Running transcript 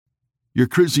You're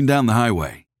cruising down the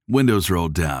highway, windows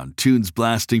rolled down, tunes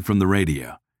blasting from the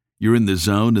radio. You're in the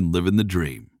zone and living the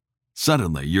dream.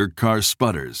 Suddenly, your car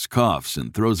sputters, coughs,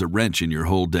 and throws a wrench in your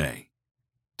whole day.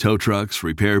 Tow trucks,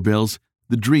 repair bills,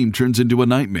 the dream turns into a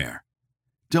nightmare.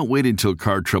 Don't wait until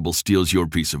car trouble steals your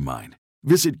peace of mind.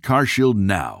 Visit CarShield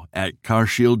now at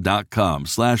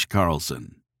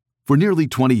carshield.com/Carlson. For nearly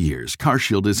 20 years,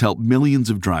 CarShield has helped millions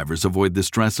of drivers avoid the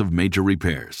stress of major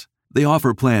repairs. They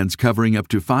offer plans covering up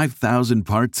to 5,000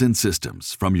 parts and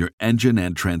systems, from your engine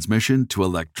and transmission to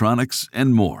electronics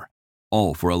and more,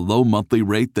 all for a low monthly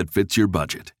rate that fits your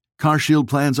budget. CarShield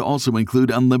plans also include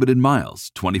unlimited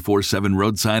miles, 24/7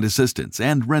 roadside assistance,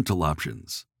 and rental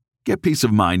options. Get peace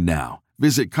of mind now.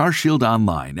 Visit CarShield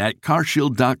online at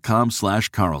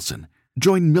carshield.com/Carlson.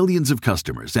 Join millions of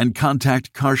customers and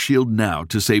contact CarShield now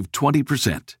to save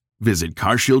 20%. Visit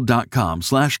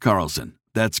carshield.com/Carlson.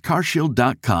 That's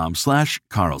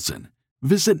carshield.com/Carlson.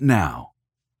 Visit now.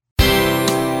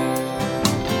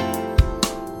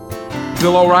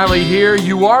 Bill O'Reilly here.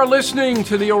 You are listening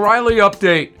to the O'Reilly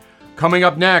Update. Coming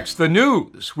up next, the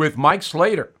news with Mike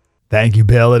Slater. Thank you,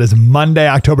 Bill. It is Monday,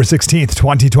 October 16th,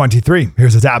 2023.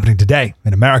 Here's what's happening today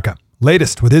in America.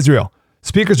 Latest with Israel.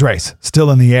 Speaker's race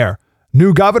still in the air.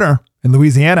 New governor in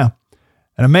Louisiana.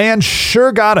 And a man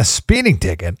sure got a speeding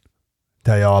ticket.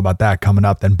 Tell you all about that coming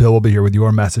up. Then Bill will be here with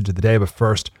your message of the day. But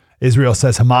first, Israel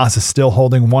says Hamas is still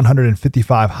holding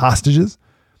 155 hostages.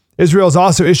 Israel has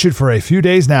also issued for a few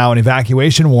days now an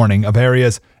evacuation warning of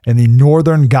areas in the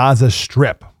northern Gaza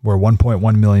Strip, where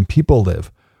 1.1 million people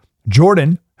live.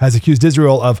 Jordan has accused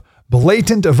Israel of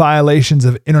blatant violations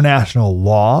of international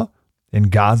law in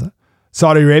Gaza.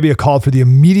 Saudi Arabia called for the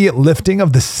immediate lifting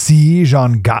of the siege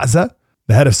on Gaza.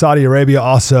 The head of Saudi Arabia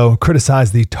also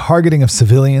criticized the targeting of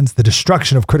civilians, the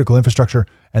destruction of critical infrastructure,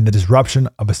 and the disruption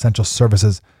of essential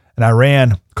services. And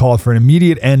Iran called for an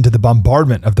immediate end to the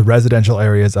bombardment of the residential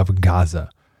areas of Gaza.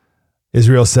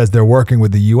 Israel says they're working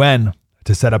with the UN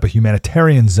to set up a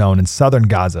humanitarian zone in southern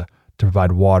Gaza to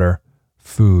provide water,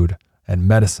 food, and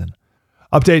medicine.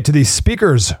 Update to the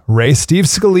speaker's race. Steve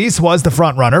Scalise was the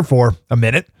front runner for a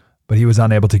minute, but he was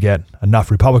unable to get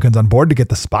enough Republicans on board to get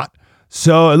the spot.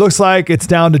 So it looks like it's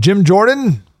down to Jim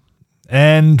Jordan,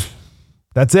 and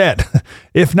that's it.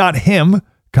 If not him,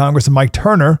 Congressman Mike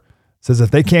Turner says if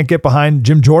they can't get behind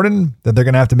Jim Jordan, then they're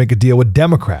going to have to make a deal with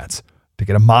Democrats to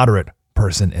get a moderate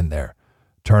person in there.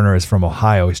 Turner is from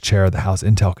Ohio. He's chair of the House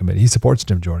Intel Committee. He supports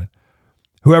Jim Jordan.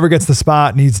 Whoever gets the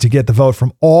spot needs to get the vote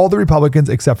from all the Republicans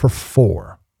except for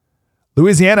 4.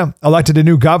 Louisiana elected a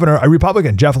new governor, a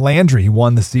Republican, Jeff Landry. He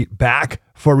won the seat back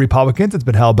for Republicans. It's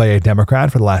been held by a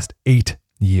Democrat for the last 8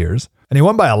 years. And he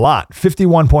won by a lot,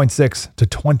 51.6 to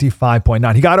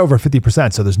 25.9. He got over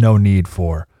 50%, so there's no need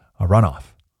for a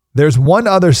runoff. There's one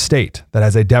other state that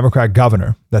has a Democrat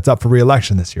governor that's up for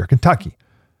re-election this year, Kentucky.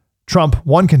 Trump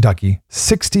won Kentucky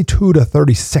 62 to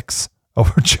 36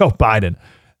 over Joe Biden.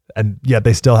 And yet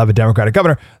they still have a Democratic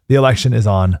governor. The election is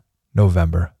on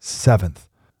November 7th.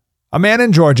 A man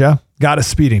in Georgia got a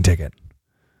speeding ticket.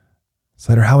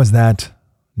 Slater, how is that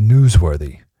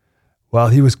newsworthy? Well,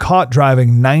 he was caught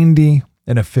driving 90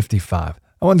 in a 55.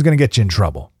 That one's going to get you in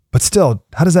trouble. But still,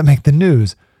 how does that make the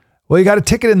news? Well, he got a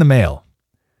ticket in the mail.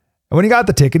 And when he got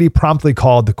the ticket, he promptly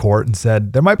called the court and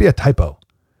said there might be a typo.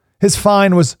 His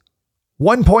fine was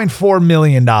 $1.4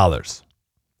 million. And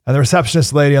the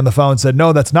receptionist lady on the phone said,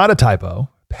 no, that's not a typo.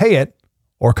 Pay it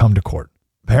or come to court.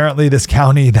 Apparently, this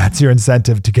county, that's your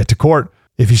incentive to get to court.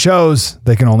 If he shows,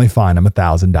 they can only fine him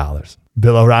 $1,000.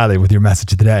 Bill O'Reilly with your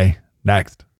message of the day.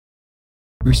 Next.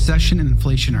 Recession and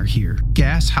inflation are here.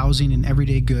 Gas, housing, and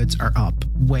everyday goods are up,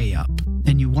 way up.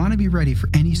 And you want to be ready for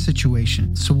any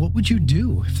situation. So what would you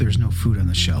do if there's no food on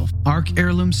the shelf? ARC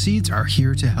Heirloom Seeds are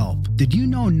here to help. Did you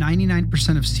know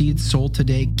 99% of seeds sold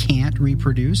today can't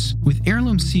reproduce? With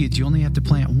Heirloom Seeds, you only have to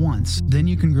plant once. Then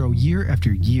you can grow year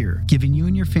after year, giving you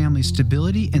and your family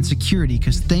stability and security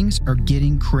because things are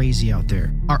getting crazy out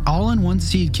there. Our all-in-one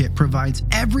seed kit provides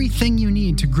everything you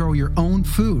need to grow your own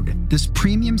food. This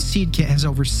premium seed kit has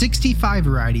over 65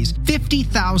 varieties,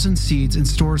 50,000 seeds in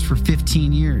stores for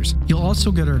 15 years. You'll also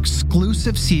get our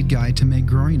exclusive seed guide to make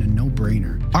growing a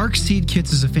no-brainer. ARC Seed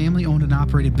Kits is a family-owned and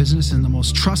operated business and the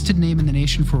most trusted name in the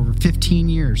nation for over 15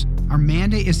 years. Our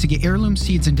mandate is to get heirloom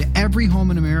seeds into every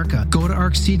home in America. Go to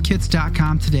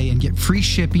arcseedkits.com today and get free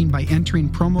shipping by entering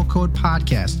promo code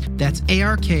podcast. That's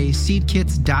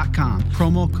ARKseedkits.com,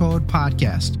 promo code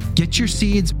podcast. Get your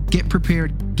seeds, get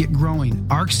prepared, get growing.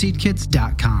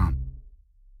 arcseedkits.com.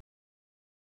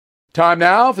 Time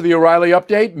now for the O'Reilly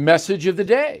Update message of the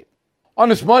day. On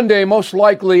this Monday, most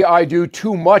likely I do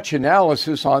too much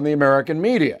analysis on the American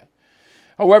media.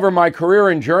 However, my career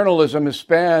in journalism has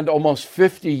spanned almost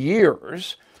 50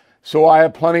 years, so I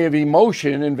have plenty of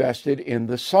emotion invested in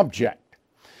the subject.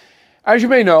 As you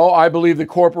may know, I believe the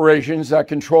corporations that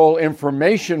control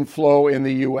information flow in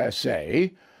the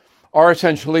USA are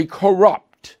essentially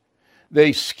corrupt.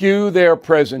 They skew their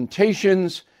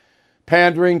presentations,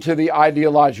 pandering to the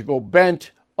ideological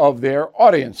bent of their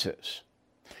audiences.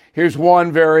 Here's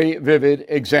one very vivid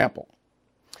example.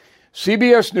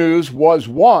 CBS News was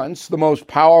once the most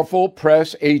powerful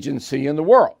press agency in the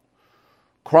world.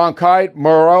 Cronkite,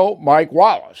 Murrow, Mike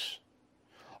Wallace.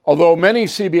 Although many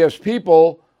CBS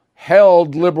people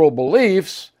held liberal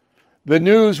beliefs, the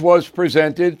news was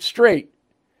presented straight,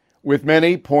 with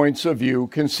many points of view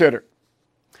considered.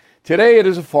 Today, it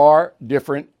is a far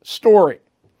different story.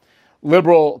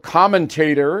 Liberal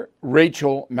commentator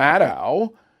Rachel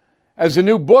Maddow has a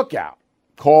new book out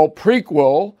called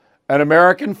Prequel, An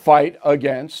American Fight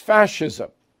Against Fascism.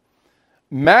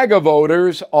 MAGA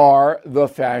voters are the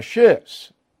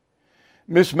fascists.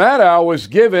 Ms. Maddow was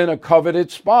given a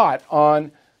coveted spot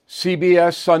on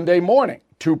CBS Sunday Morning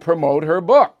to promote her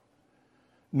book.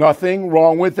 Nothing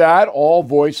wrong with that. All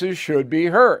voices should be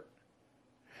heard.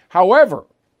 However,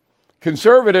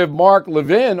 conservative Mark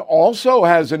Levin also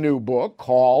has a new book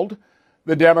called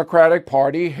The Democratic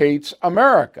Party Hates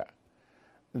America.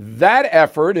 That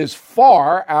effort is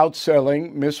far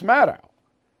outselling Ms. Maddow.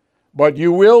 But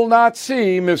you will not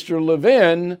see Mr.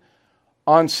 Levin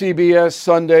on CBS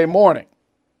Sunday Morning.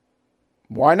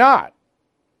 Why not?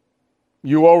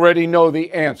 You already know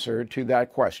the answer to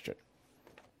that question.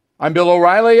 I'm Bill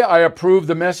O'Reilly. I approve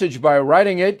the message by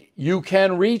writing it. You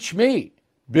can reach me,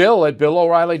 Bill at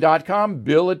BillO'Reilly.com,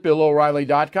 Bill at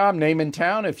BillO'Reilly.com, name and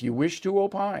town if you wish to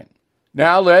opine.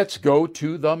 Now let's go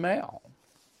to the mail.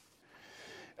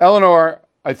 Eleanor,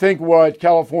 I think what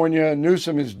California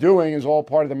Newsom is doing is all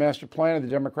part of the master plan of the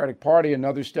Democratic Party,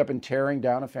 another step in tearing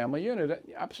down a family unit.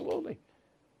 Absolutely.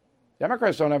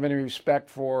 Democrats don't have any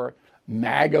respect for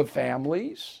MAGA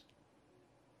families.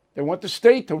 They want the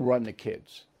state to run the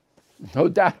kids. No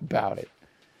doubt about it.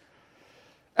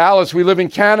 Alice, we live in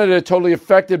Canada, totally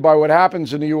affected by what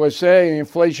happens in the USA. The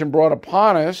inflation brought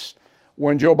upon us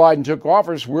when Joe Biden took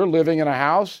office. We're living in a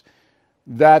house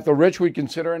that the rich would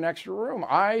consider an extra room.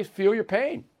 I feel your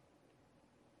pain.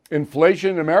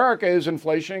 Inflation in America is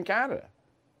inflation in Canada.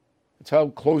 It's how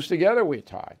close together we're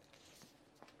tied.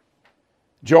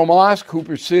 Joe Moss,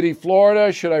 Cooper City,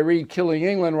 Florida. Should I read Killing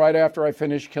England right after I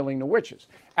finish Killing the Witches?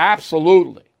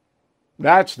 Absolutely.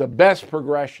 That's the best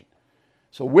progression.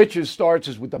 So Witches starts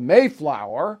as with the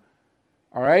Mayflower,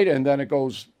 all right, and then it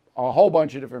goes a whole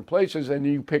bunch of different places, and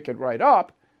you pick it right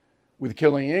up with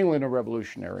Killing England, a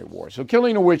Revolutionary War. So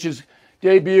Killing the Witches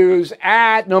debuts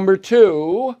at number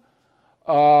 2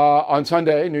 on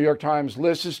Sunday. New York Times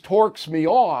list. This torques me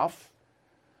off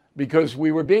because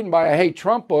we were beaten by a Hate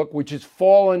Trump book, which has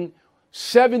fallen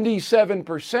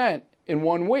 77% in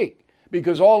 1 week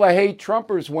because all the hate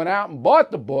Trumpers went out and bought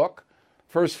the book.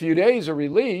 First few days of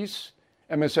release,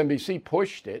 MSNBC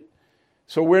pushed it.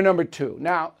 So we're number 2.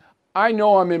 Now, I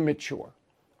know I'm immature.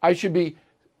 I should be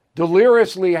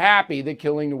deliriously happy that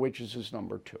Killing the Witches is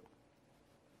number 2.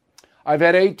 I've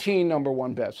had 18 number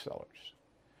 1 bestsellers.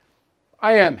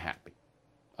 I am happy.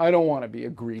 I don't want to be a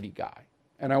greedy guy.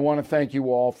 And I want to thank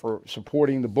you all for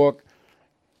supporting the book.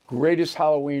 Greatest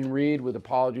Halloween read, with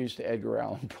apologies to Edgar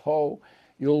Allan Poe.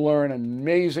 You'll learn an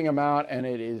amazing amount, and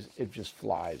it just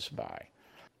flies by.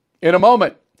 In a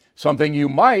moment, something you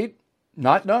might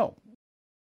not know.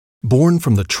 Born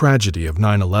from the tragedy of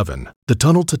 9/11, the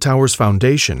Tunnel to Towers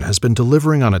Foundation has been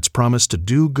delivering on its promise to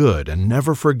do good and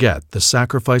never forget the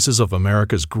sacrifices of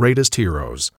America's greatest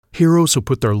heroes. Heroes who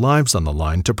put their lives on the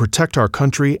line to protect our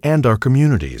country and our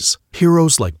communities.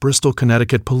 Heroes like Bristol,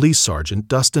 Connecticut Police Sergeant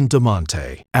Dustin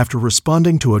DeMonte. After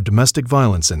responding to a domestic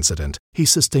violence incident, he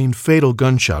sustained fatal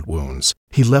gunshot wounds.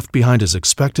 He left behind his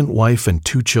expectant wife and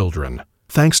 2 children.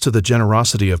 Thanks to the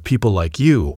generosity of people like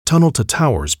you, Tunnel to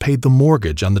Towers paid the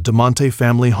mortgage on the DeMonte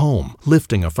family home,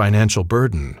 lifting a financial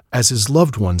burden. As his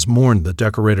loved ones mourned the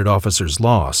decorated officer's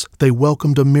loss, they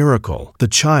welcomed a miracle, the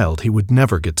child he would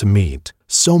never get to meet.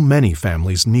 So many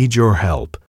families need your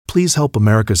help. Please help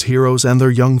America's heroes and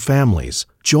their young families.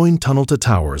 Join Tunnel to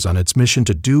Towers on its mission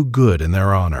to do good in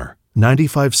their honor.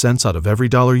 95 cents out of every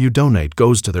dollar you donate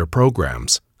goes to their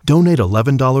programs. Donate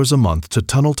 $11 a month to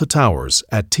Tunnel to Towers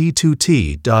at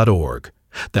T2T.org.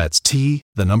 That's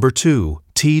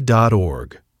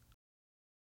T2T.org.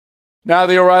 Now,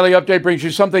 the O'Reilly Update brings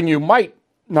you something you might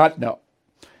not know.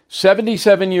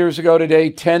 77 years ago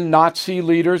today, 10 Nazi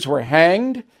leaders were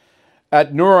hanged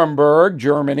at Nuremberg,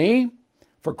 Germany,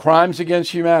 for crimes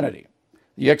against humanity.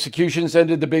 The executions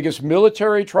ended the biggest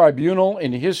military tribunal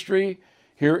in history.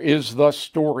 Here is the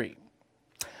story.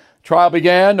 Trial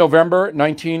began November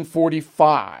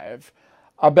 1945,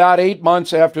 about 8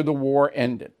 months after the war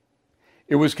ended.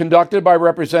 It was conducted by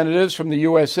representatives from the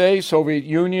USA, Soviet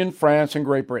Union, France, and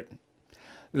Great Britain.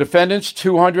 The defendants,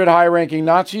 200 high-ranking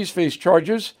Nazis, faced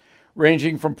charges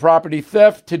ranging from property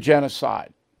theft to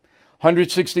genocide.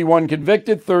 161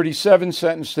 convicted, 37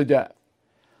 sentenced to death.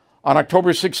 On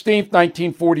October 16,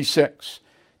 1946,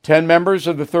 10 members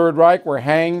of the Third Reich were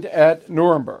hanged at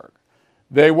Nuremberg.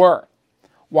 They were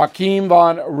Joachim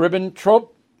von Ribbentrop,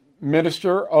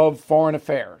 Minister of Foreign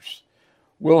Affairs;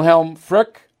 Wilhelm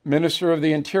Frick, Minister of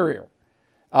the Interior;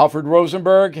 Alfred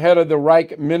Rosenberg, head of the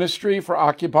Reich Ministry for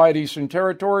Occupied Eastern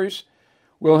Territories;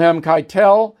 Wilhelm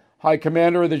Keitel, High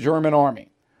Commander of the German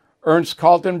Army; Ernst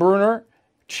Kaltenbrunner,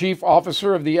 Chief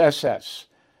Officer of the SS;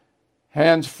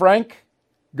 Hans Frank,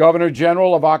 Governor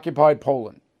General of Occupied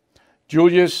Poland;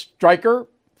 Julius Streicher,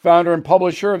 founder and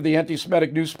publisher of the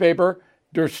anti-Semitic newspaper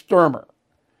Der Stürmer;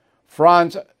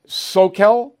 Franz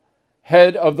Sokel,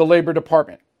 head of the Labor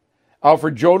Department;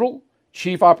 Alfred Jodl,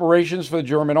 Chief Operations for the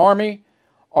German Army;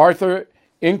 Arthur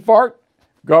Ingvart,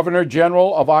 Governor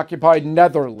General of Occupied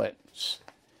Netherlands.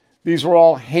 These were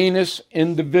all heinous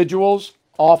individuals,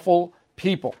 awful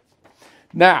people.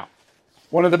 Now,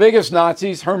 one of the biggest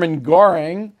Nazis, Hermann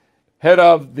Göring, head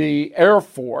of the Air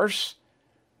Force,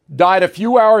 died a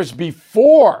few hours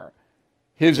before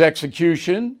his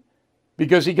execution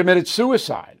because he committed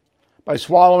suicide by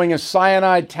swallowing a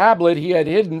cyanide tablet he had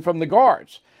hidden from the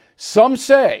guards. Some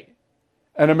say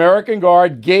an American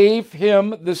guard gave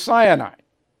him the cyanide.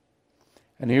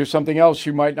 And here's something else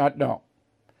you might not know.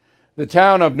 The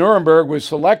town of Nuremberg was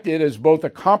selected as both a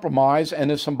compromise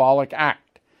and a symbolic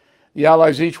act. The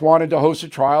Allies each wanted to host the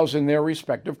trials in their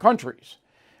respective countries.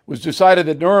 It was decided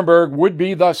that Nuremberg would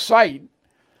be the site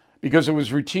because it was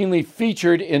routinely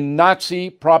featured in Nazi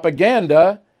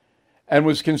propaganda and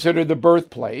was considered the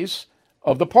birthplace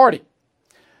of the party.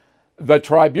 The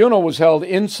tribunal was held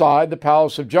inside the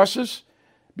Palace of Justice.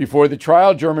 Before the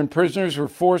trial, German prisoners were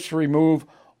forced to remove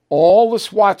all the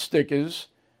swastikas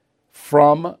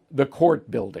from the court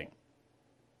building.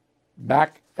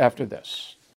 Back after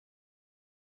this.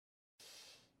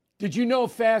 Did you know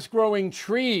Fast Growing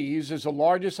Trees is the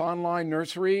largest online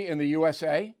nursery in the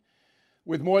USA?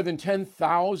 With more than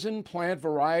 10,000 plant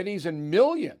varieties and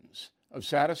millions of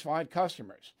satisfied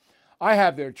customers. I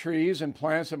have their trees and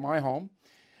plants at my home,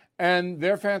 and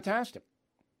they're fantastic.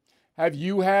 Have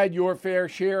you had your fair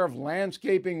share of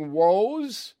landscaping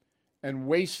woes and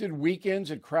wasted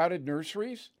weekends at crowded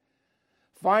nurseries?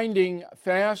 Finding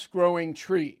fast-growing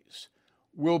trees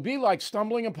will be like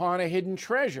stumbling upon a hidden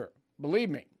treasure,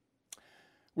 believe me.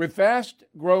 With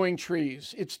fast-growing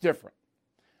trees, it's different.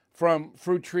 From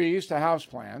fruit trees to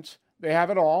houseplants, they have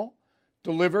it all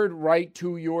delivered right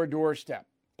to your doorstep.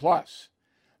 Plus,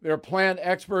 their plant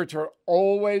experts are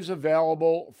always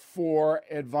available for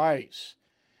advice.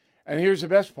 And here's the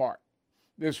best part.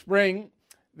 This spring,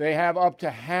 they have up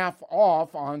to half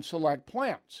off on select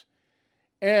plants.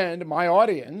 And my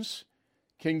audience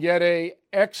can get an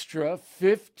extra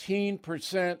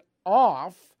 15%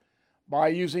 off by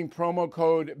using promo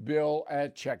code BILL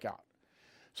at checkout.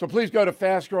 So please go to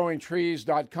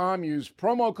fastgrowingtrees.com, use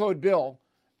promo code BILL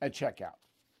at checkout.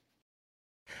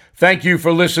 Thank you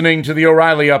for listening to the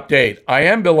O'Reilly Update. I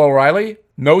am Bill O'Reilly.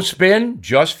 No spin,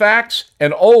 just facts,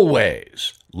 and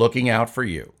always looking out for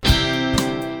you.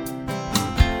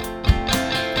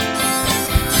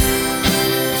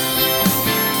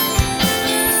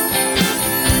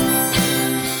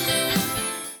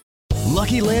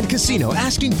 Lucky Land Casino,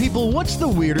 asking people, what's the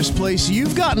weirdest place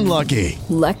you've gotten lucky?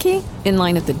 Lucky? In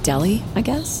line at the deli, I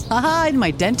guess? Aha, in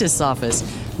my dentist's office.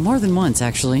 More than once,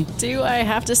 actually. Do I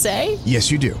have to say?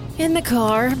 Yes, you do. In the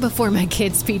car before my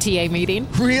kids' PTA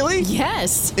meeting. Really?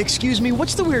 Yes. Excuse me,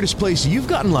 what's the weirdest place you've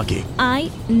gotten lucky?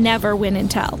 I never win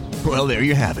and tell. Well, there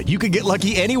you have it. You can get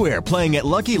lucky anywhere, playing at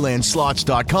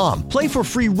LuckyLandSlots.com. Play for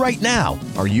free right now.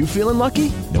 Are you feeling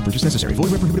lucky? No purchase necessary.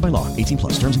 Void where prohibited by law. 18+.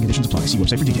 Terms and conditions apply. See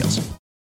website for details.